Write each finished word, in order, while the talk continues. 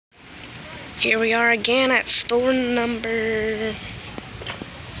Here we are again at store number...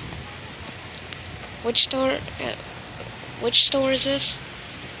 Which store is this?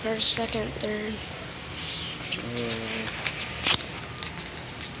 First, second, third?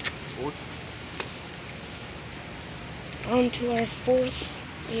 Fourth. On to our fourth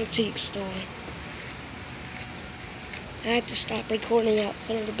antique store. I had to stop recording at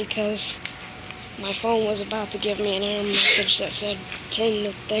third because my phone was about to give me an error message that said turn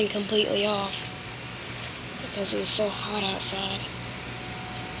the thing completely off because it was so hot outside.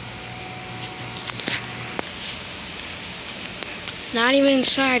 Not even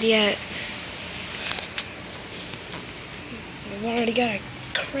inside yet. We've already got a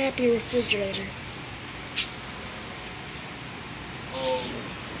crappy refrigerator. Oh,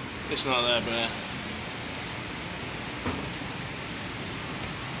 it's not that bad.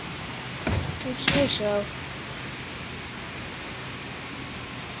 I'd say so.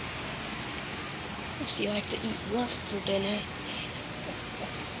 Guess you like to eat rust for dinner.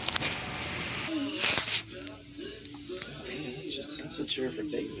 It's a chair for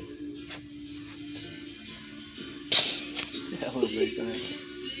David. That little big thing.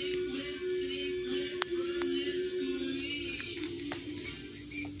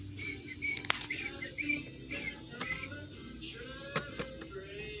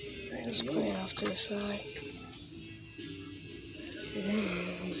 Just put it off to the side.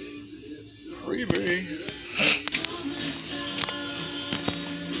 Freebie.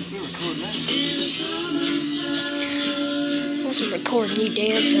 We're recording that. I wasn't recording you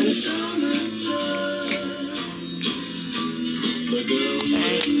dancing.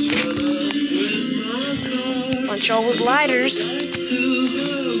 Bunch of old lighters.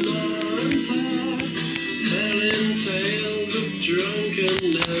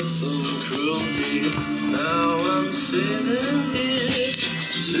 Drunkenness and cruelty. Now I'm sitting here,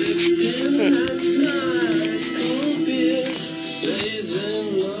 sipping that nice cold beer, blazing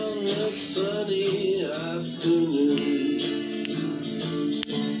on the sunny afternoon.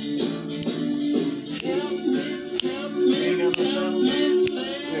 Help me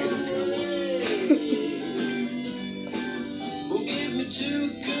say, well, give me two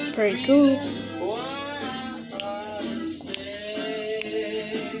good Pretty cool.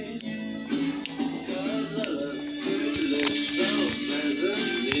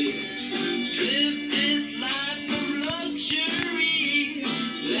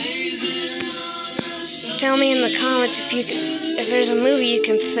 Tell me in the comments if there's a movie you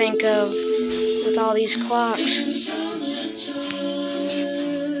can think of with all these clocks.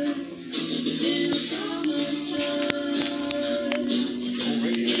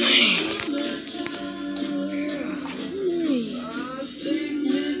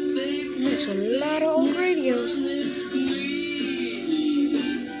 There's a lot of old radios.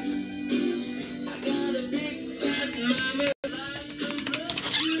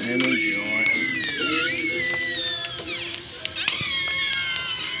 And enjoy.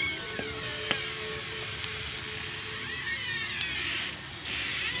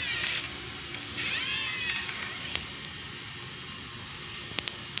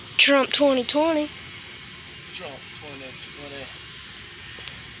 Trump 2020. Trump 2020.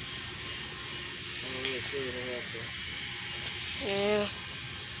 Yeah.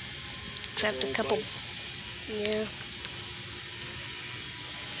 Except a couple. Yeah.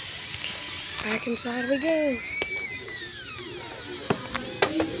 Back inside we go.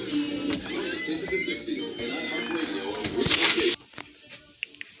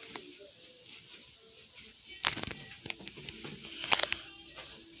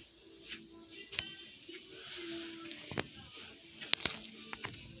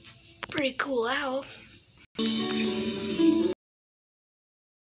 Pretty cool owl.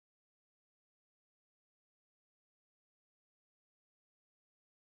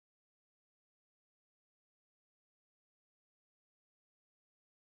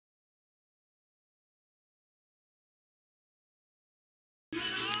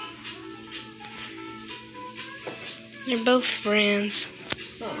 They're both friends.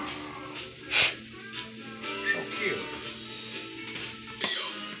 Oh. So cute.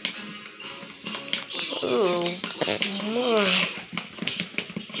 Oh, my.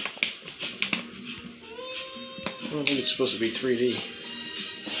 I don't think it's supposed to be 3D.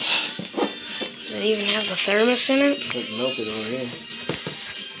 Does it even have the thermos in it? It's like melted over here.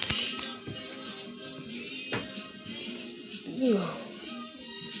 Ooh.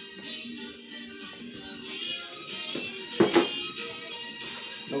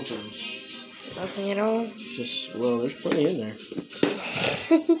 No thermos. Nothing at all? Just, well, there's plenty in there.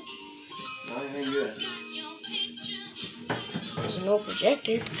 Not anything good. There's no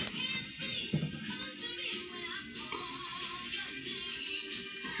projector.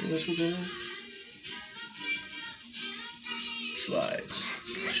 This one's in there? Slides.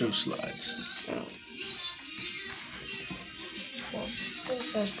 Show slides. Oh. Well, it still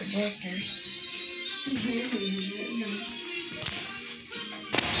says projectors.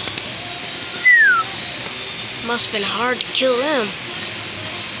 Must have been hard to kill them.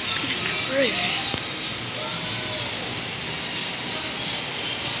 Good grief.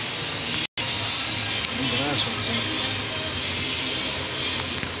 The last one's in.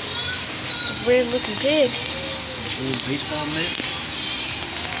 It's a weird looking pig. Some little baseball mitt.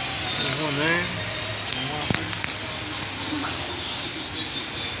 There's one there.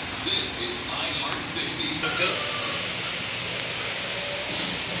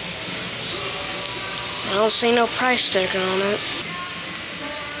 I don't see no price sticker on it.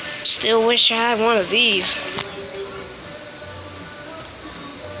 Still wish I had one of these.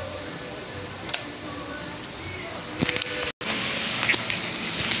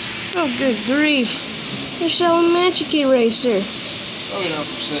 Oh, good grief. They're selling Magic Eraser. It's probably not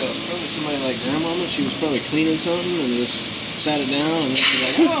for sale. It's probably somebody like grandmama. She was probably cleaning something and just sat it down and then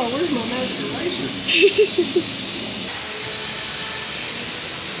she's like, oh, where's my Magic Eraser?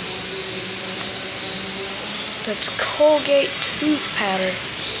 That's Colgate tooth powder.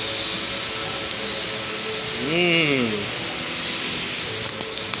 Mmm.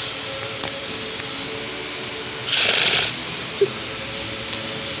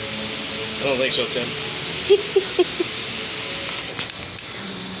 I don't think so, Tim.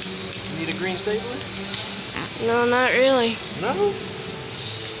 Need a green stapler? No, not really. No?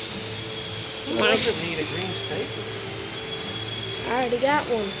 Who What? doesn't need a green stapler? I already got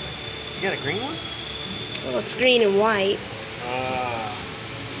one. You got a green one? Well, it's green and white. Ah.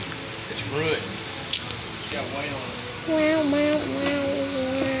 It's ruined. It's got white on it. Wow, wow, wow,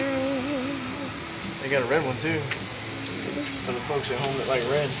 wow. They got a red one too. For the folks at home that like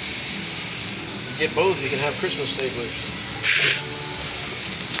red. You get both, you can have Christmas staplers.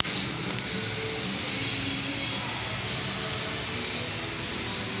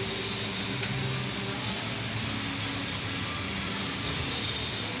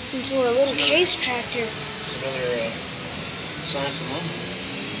 Some sort of little case tractor. It's another sign from London.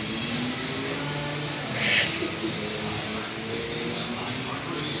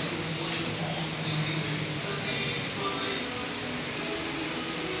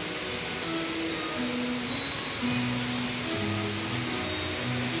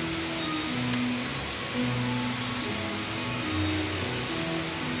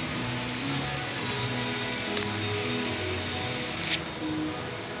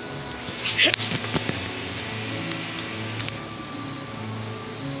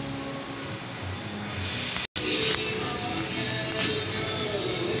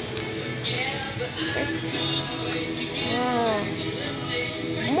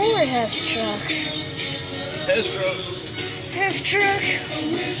 More Hess trucks. Hess truck. Hess truck.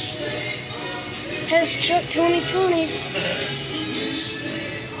 Hess truck 2020.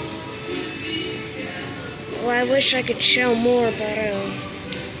 Well, I wish I could show more, but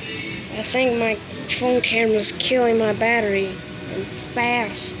I think my phone camera's killing my battery and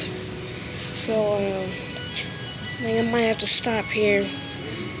fast. So I think I might have to stop here.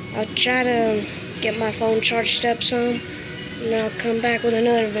 I'll try to get my phone charged up some, and I'll come back with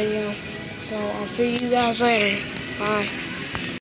another video. So I'll see you guys later. Bye.